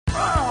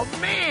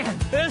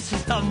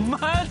This is a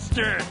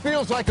monster.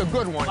 Feels like a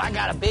good one. I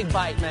got a big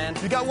bite, man.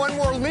 You got one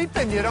more leap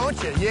in you, don't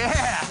you?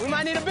 Yeah. We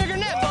might need a bigger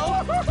net,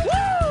 Bo.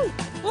 Woo!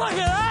 Look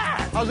at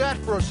that. How's that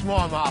for a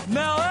smallmouth?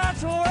 Now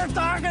that's what we're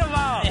talking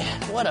about.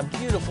 What a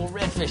beautiful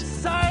redfish.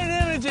 Side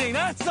imaging,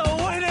 that's the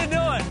way to do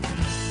it.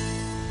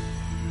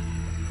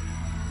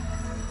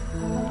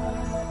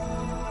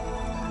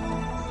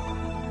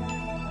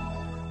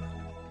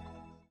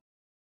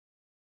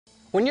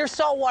 When you're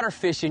saltwater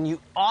fishing, you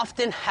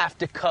often have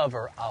to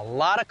cover a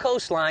lot of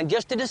coastline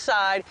just to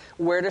decide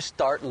where to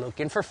start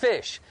looking for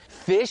fish.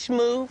 Fish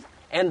move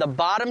and the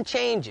bottom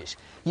changes.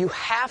 You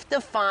have to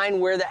find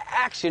where the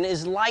action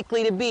is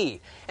likely to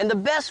be. And the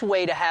best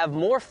way to have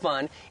more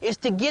fun is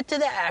to get to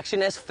the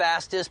action as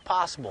fast as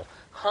possible.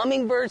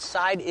 Humminbird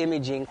side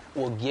imaging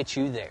will get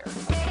you there.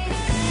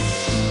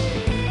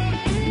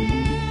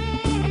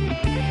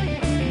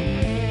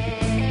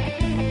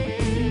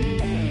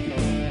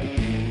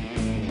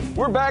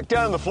 We're back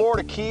down in the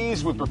Florida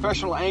Keys with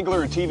professional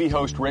angler and TV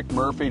host Rick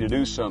Murphy to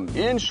do some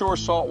inshore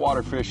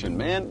saltwater fishing.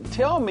 Man,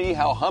 tell me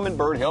how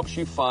Humminbird helps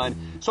you find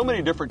so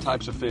many different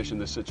types of fish in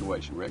this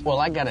situation, Rick. Well,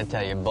 I gotta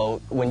tell you,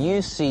 Bo, when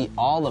you see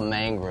all the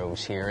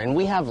mangroves here, and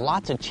we have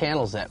lots of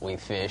channels that we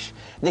fish,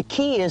 the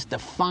key is to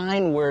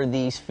find where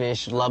these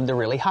fish love to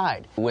really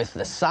hide. With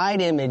the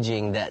side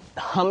imaging that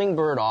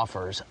Humminbird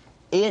offers,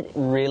 it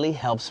really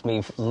helps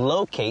me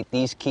locate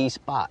these key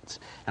spots.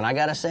 And I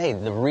gotta say,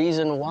 the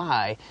reason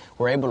why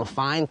we're able to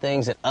find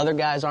things that other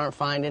guys aren't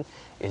finding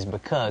is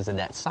because of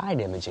that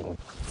side imaging.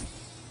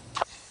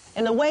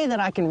 And the way that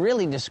I can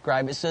really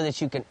describe it so that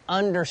you can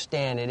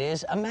understand it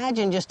is,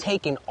 imagine just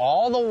taking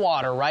all the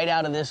water right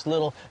out of this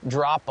little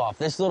drop-off,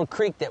 this little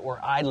creek that we're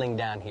idling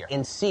down here,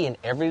 and seeing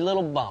every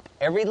little bump,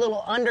 every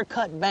little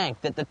undercut bank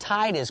that the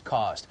tide has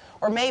caused,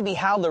 or maybe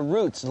how the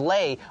roots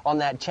lay on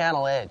that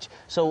channel edge.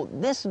 So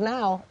this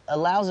now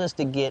allows us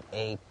to get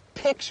a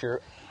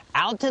picture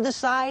out to the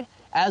side,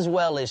 as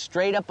well as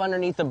straight up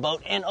underneath the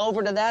boat and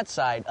over to that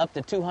side, up to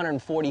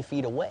 240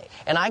 feet away.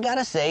 And I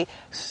gotta say,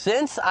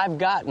 since I've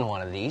gotten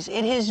one of these,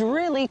 it has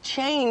really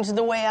changed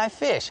the way I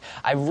fish.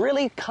 I've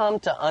really come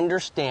to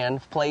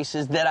understand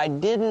places that I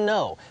didn't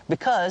know,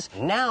 because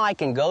now I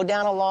can go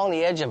down along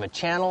the edge of a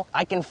channel,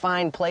 I can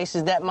find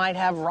places that might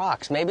have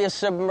rocks, maybe a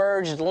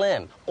submerged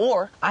limb,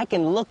 or I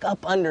can look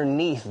up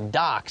underneath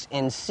docks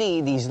and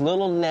see these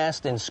little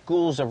nests and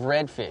schools of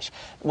redfish.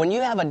 When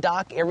you have a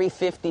dock every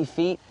 50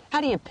 feet, how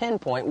do you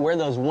pinpoint where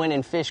those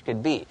winning fish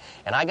could be?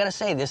 And I gotta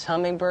say, this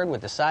Humminbird with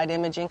the side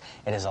imaging,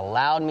 it has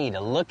allowed me to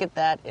look at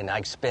that, and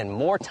I spend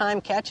more time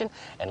catching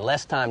and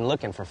less time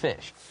looking for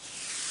fish.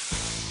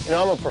 You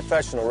know, I'm a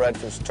professional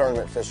redfish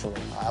tournament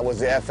fisherman. I was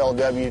the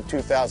FLW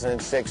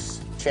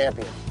 2006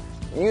 champion.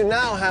 You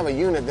now have a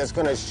unit that's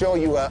gonna show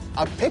you a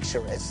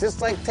picture. It's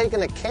just like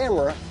taking a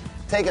camera,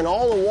 taking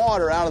all the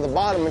water out of the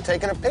bottom and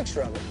taking a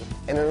picture of it.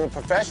 And in the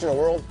professional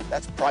world,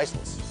 that's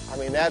priceless. I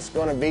mean, that's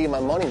gonna be my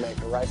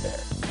moneymaker right there.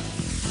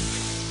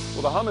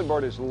 Well, the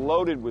Humminbird is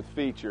loaded with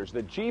features.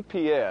 The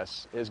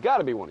GPS has got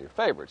to be one of your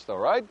favorites, though,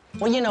 right?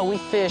 Well, you know, we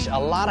fish a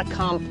lot of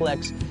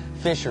complex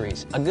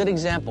fisheries. A good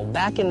example,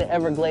 back in the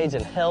Everglades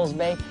in Hells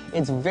Bay,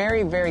 it's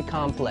very, very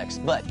complex.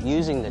 But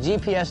using the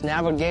GPS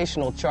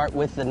navigational chart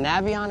with the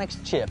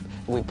Navionics chip,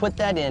 we put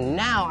that in,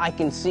 now I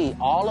can see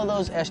all of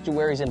those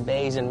estuaries and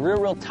bays and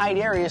real tight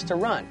areas to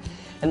run.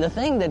 And the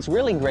thing that's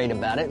really great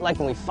about it, like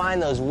when we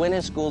find those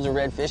winning schools of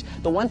redfish,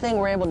 the one thing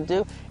we're able to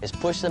do is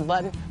push the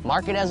button,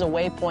 mark it as a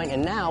waypoint,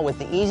 and now with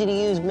the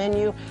easy-to-use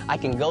menu, I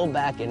can go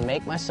back and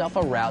make myself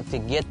a route to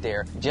get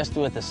there just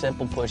with a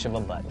simple push of a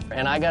button.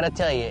 And I gotta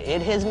tell you,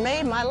 it has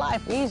made my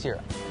life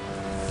easier.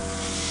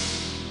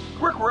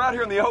 Rick, we're out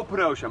here in the open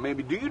ocean.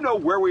 Maybe, do you know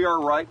where we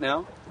are right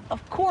now?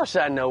 Of course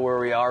I know where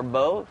we are,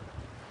 Bo.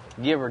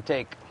 Give or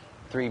take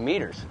 3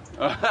 meters.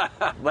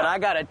 But I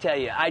gotta tell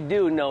you, I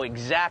do know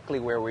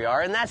exactly where we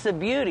are, and that's the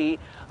beauty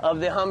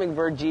of the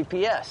Humminbird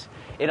GPS.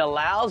 It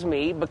allows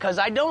me, because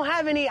I don't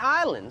have any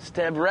islands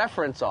to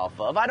reference off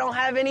of, I don't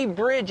have any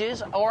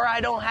bridges, or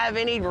I don't have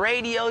any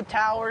radio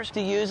towers to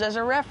use as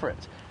a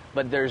reference.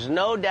 But there's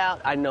no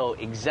doubt I know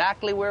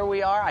exactly where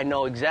we are. I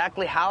know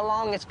exactly how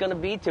long it's going to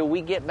be till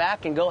we get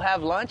back and go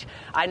have lunch.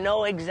 I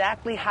know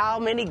exactly how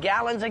many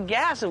gallons of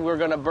gas that we're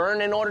going to burn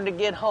in order to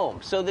get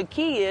home. So the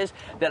key is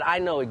that I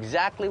know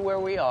exactly where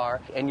we are,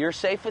 and you're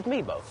safe with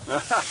me, Bo.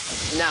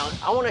 Now,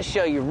 I want to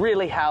show you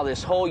really how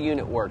this whole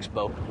unit works,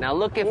 Bo. Now,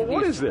 look if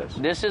what is this?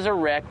 This is a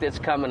wreck that's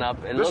coming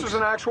up. This is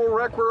an actual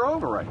wreck we're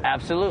over right now.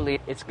 Absolutely.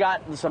 It's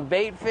got some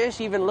bait fish,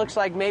 even looks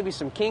like maybe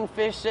some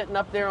kingfish sitting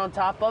up there on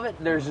top of it.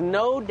 There's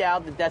no doubt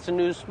that that's a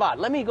new spot.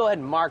 Let me go ahead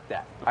and mark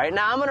that. All right,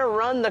 now I'm going to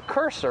run the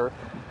cursor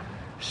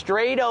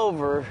straight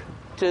over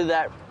to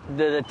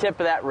the tip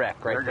of that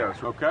wreck right there. There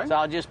it goes, okay. So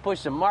I'll just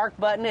push the mark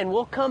button, and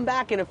we'll come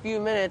back in a few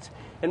minutes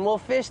and we'll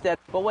fish that.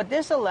 But what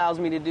this allows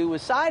me to do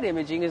with side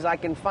imaging is I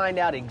can find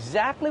out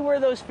exactly where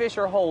those fish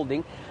are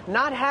holding,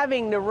 not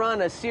having to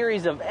run a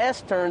series of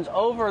S-turns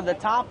over the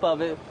top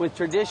of it with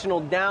traditional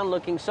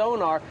down-looking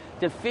sonar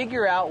to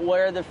figure out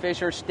where the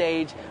fish are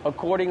staged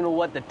according to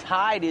what the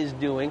tide is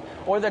doing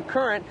or the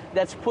current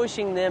that's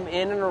pushing them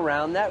in and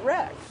around that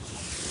wreck.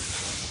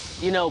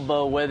 You know,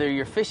 Bo, whether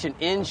you're fishing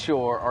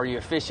inshore or you're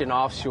fishing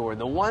offshore,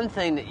 the one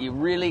thing that you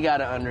really got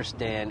to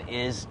understand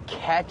is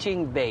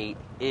catching bait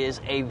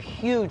is a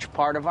huge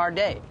part of our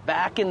day.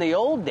 Back in the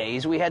old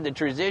days, we had the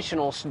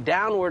traditional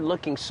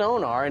downward-looking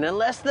sonar, and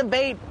unless the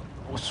bait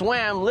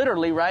swam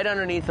literally right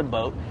underneath the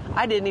boat,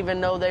 I didn't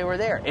even know they were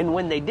there. And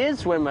when they did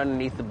swim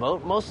underneath the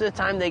boat, most of the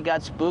time they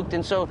got spooked,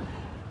 and so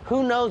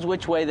who knows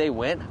which way they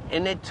went,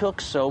 and it took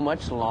so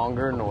much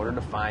longer in order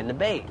to find the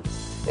bait.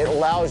 It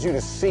allows you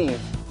to see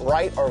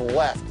right or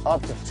left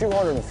up to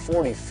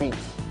 240 feet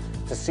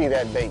to see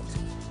that bait.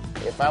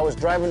 If I was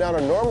driving down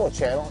a normal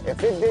channel,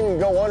 if it didn't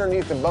go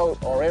underneath the boat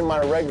or in my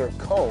regular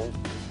cone,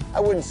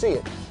 I wouldn't see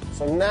it.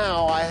 So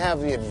now I have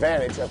the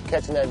advantage of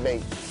catching that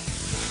bait.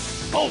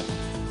 Oh!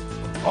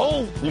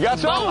 Oh! You got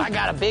something? Bo, I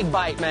got a big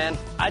bite, man.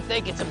 I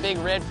think it's a big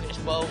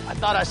redfish, Bo. I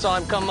thought I saw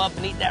him come up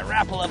and eat that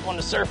rapple up on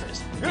the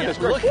surface. Goodness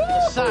Yeah, look gracious.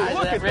 at the size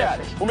Look of at that that.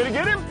 redfish. Want me to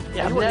get him?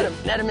 Yeah,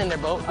 net him in there,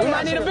 Bo. We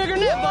might need a bigger Woo!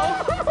 net,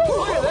 Bo.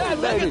 Look at that,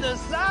 Look baby. at the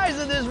size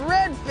of this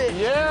redfish.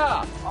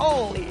 Yeah.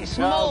 Holy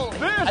smoke.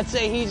 this- I'd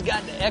say he's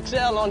got the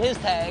XL on his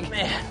tag.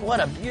 Man,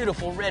 what a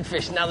beautiful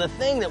redfish. Now, the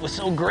thing that was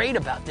so great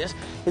about this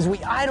is we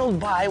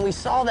idled by and we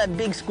saw that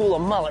big school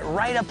of mullet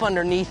right up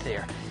underneath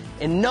there.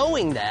 And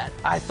knowing that,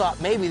 I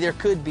thought maybe there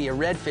could be a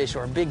redfish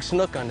or a big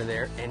snook under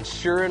there. And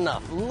sure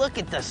enough, look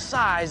at the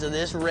size of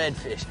this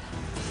redfish.